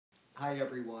Hi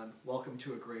everyone, welcome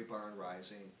to A Gray Barn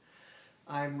Rising.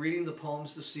 I'm reading the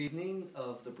poems this evening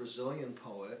of the Brazilian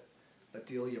poet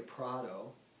Adélia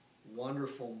Prado,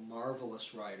 wonderful,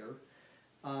 marvelous writer.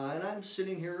 And I'm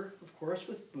sitting here, of course,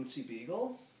 with Bootsy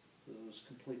Beagle, who's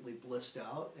completely blissed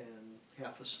out and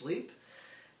half asleep.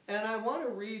 And I want to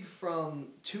read from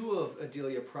two of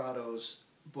Adélia Prado's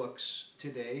books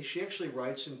today. She actually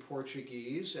writes in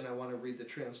Portuguese, and I want to read the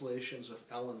translations of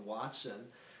Ellen Watson,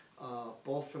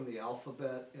 both from The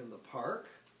Alphabet in the Park,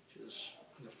 which is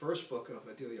the first book of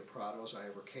Adélia Prado's I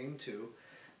ever came to,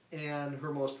 and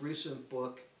her most recent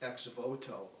book, Ex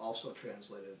Voto, also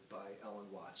translated by Ellen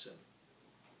Watson.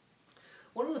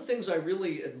 One of the things I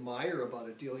really admire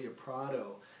about Adélia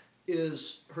Prado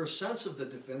is her sense of the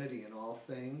divinity in all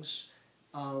things,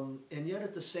 and yet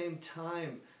at the same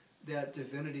time, that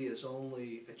divinity is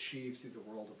only achieved through the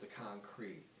world of the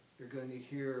concrete. You're going to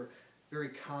hear very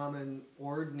common,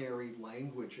 ordinary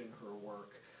language in her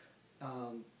work,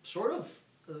 sort of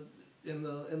in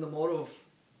the motto of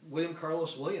William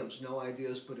Carlos Williams, no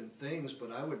ideas but in things, but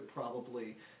I would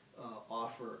probably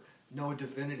offer no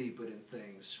divinity but in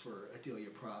things for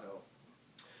Adélia Prado.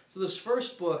 So this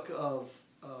first book of,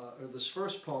 or this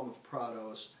first poem of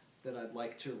Prado's that I'd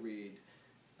like to read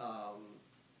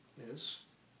is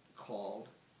called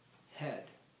Head.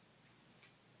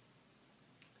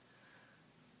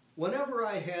 Whenever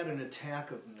I had an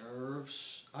attack of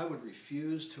nerves, I would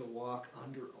refuse to walk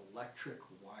under electric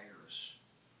wires.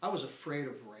 I was afraid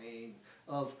of rain,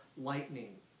 of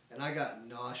lightning, and I got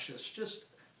nauseous just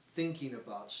thinking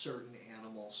about certain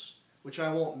animals, which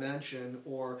I won't mention,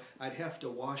 or I'd have to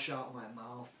wash out my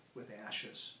mouth with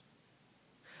ashes.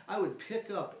 I would pick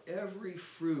up every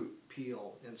fruit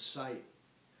peel in sight.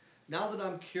 Now that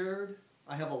I'm cured,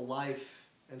 I have a life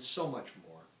and so much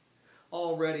more.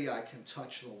 Already I can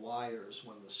touch the wires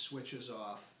when the switch is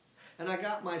off, and I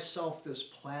got myself this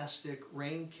plastic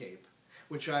rain cape,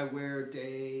 which I wear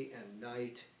day and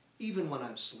night, even when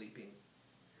I'm sleeping.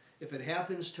 If it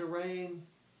happens to rain,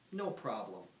 no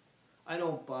problem. I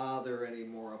don't bother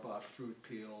anymore about fruit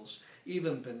peels,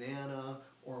 even banana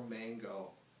or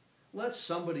mango. Let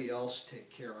somebody else take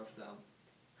care of them.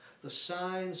 The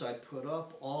signs I put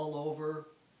up all over,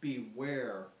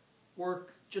 beware,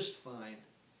 work just fine.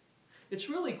 It's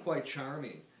really quite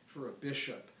charming for a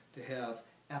bishop to have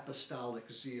apostolic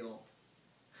zeal.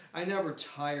 I never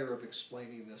tire of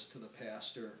explaining this to the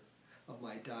pastor of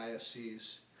my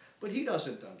diocese, but he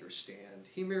doesn't understand.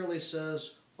 He merely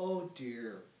says, "Oh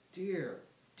dear, dear,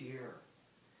 dear."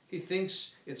 He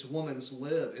thinks it's women's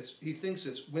lib. He thinks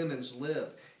it's women's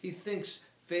lib. He thinks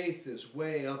faith is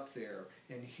way up there,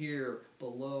 and here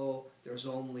below there's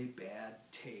only bad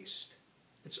taste.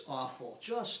 It's awful,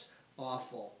 just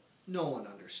awful. No one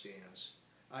understands.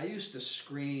 I used to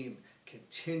scream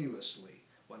continuously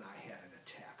when I had an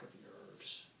attack of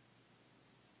nerves.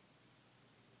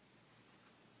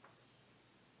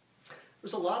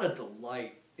 There's a lot of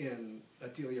delight in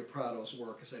Adélia Prado's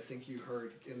work, as I think you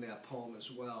heard in that poem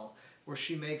as well, where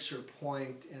she makes her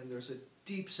point and there's a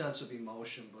deep sense of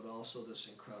emotion, but also this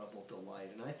incredible delight.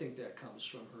 And I think that comes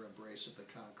from her embrace of the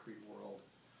concrete world.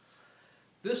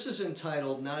 This is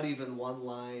entitled Not Even One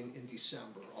Line in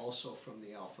December, also from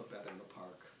The Alphabet in the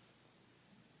Park.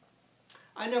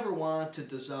 I never want to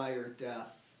desire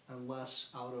death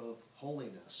unless out of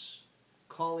holiness,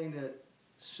 calling it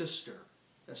sister,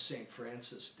 as St.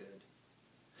 Francis did.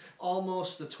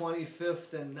 Almost the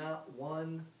 25th and not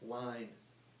one line.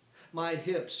 My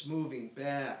hips moving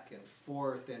back and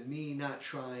forth and me not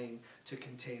trying to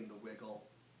contain the wiggle.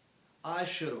 I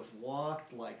should have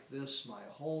walked like this my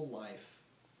whole life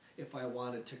if I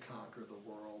wanted to conquer the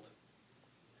world.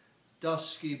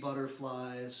 Dusky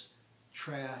butterflies,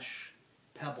 trash,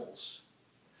 pebbles,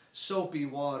 soapy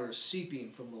water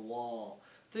seeping from the wall.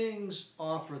 Things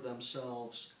offer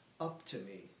themselves up to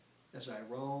me as I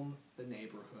roam the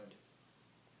neighborhood.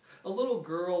 A little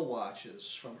girl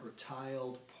watches from her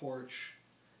tiled porch,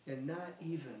 and not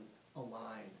even a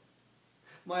line.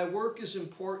 My work is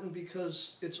important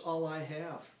because it's all I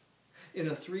have. In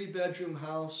a 3-bedroom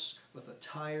house with a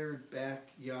tired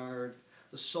backyard,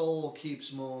 the soul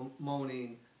keeps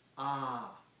moaning,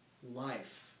 "Ah,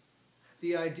 life."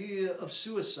 The idea of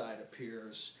suicide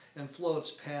appears and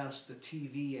floats past the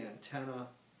TV antenna,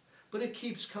 but it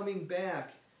keeps coming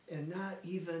back and not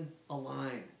even a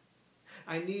line.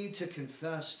 I need to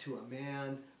confess to a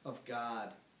man of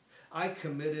God. I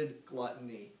committed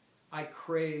gluttony. I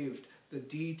craved the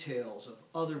details of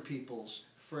other people's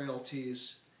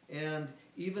frailties, and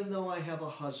even though I have a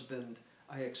husband,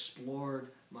 I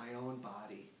explored my own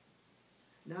body.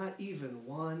 Not even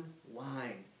one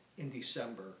line in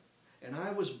December, and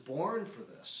I was born for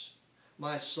this.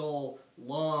 My soul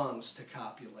longs to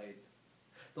copulate.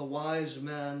 The wise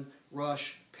men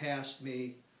rush past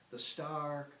me. The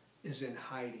star is in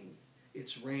hiding.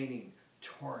 It's raining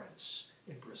torrents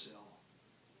in Brazil.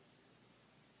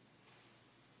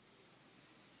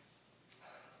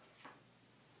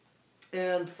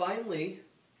 And finally,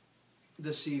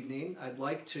 this evening, I'd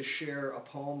like to share a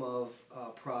poem of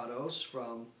Prado's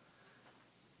from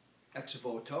Ex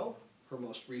Voto, her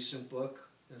most recent book,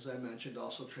 as I mentioned,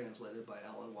 also translated by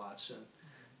Ellen Watson.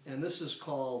 And this is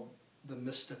called The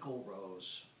Mystical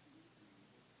Rose.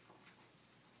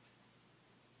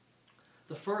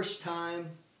 The first time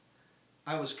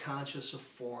I was conscious of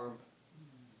form,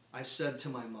 I said to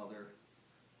my mother,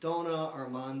 Dona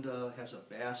Armanda has a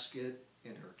basket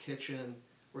in her kitchen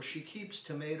where she keeps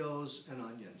tomatoes and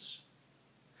onions.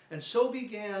 And so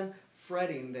began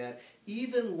fretting that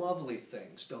even lovely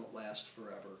things don't last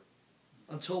forever.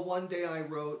 Until one day I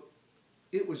wrote,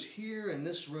 it was here in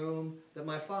this room that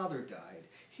my father died,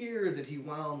 here that he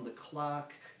wound the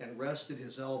clock and rested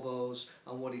his elbows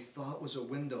on what he thought was a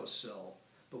windowsill,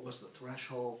 but was the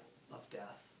threshold of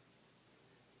death.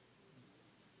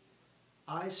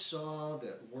 I saw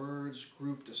that words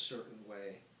grouped a certain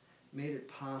way made it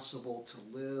possible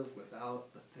to live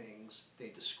without the things they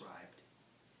described.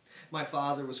 My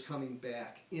father was coming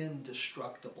back,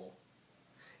 indestructible.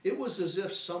 It was as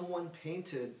if someone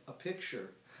painted a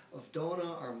picture of Dona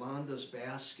Armanda's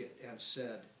basket and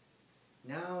said,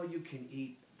 now you can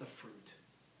eat the fruit.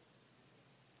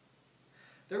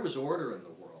 There was order in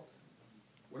the world.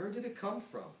 Where did it come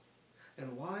from?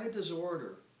 And why does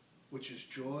order, which is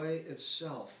joy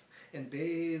itself and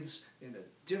bathes in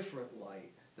a different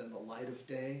light than the light of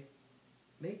day,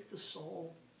 make the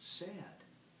soul sad?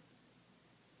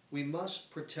 We must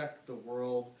protect the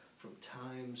world from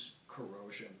time's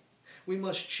corrosion. We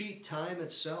must cheat time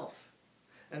itself.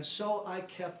 And so I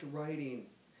kept writing,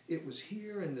 it was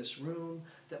here in this room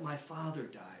that my father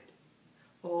died.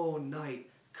 Oh, night,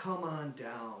 come on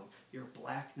down. Your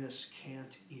blackness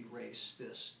can't erase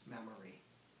this memory.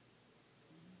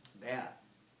 That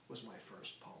was my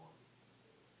first poem.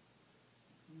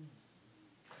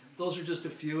 Those are just a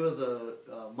few of the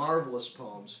marvelous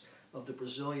poems of the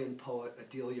Brazilian poet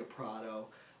Adélia Prado.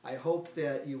 I hope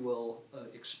that you will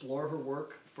explore her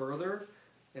work further.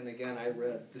 And again, I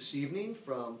read this evening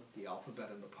from The Alphabet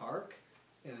in the Park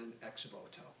and Ex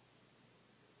Voto.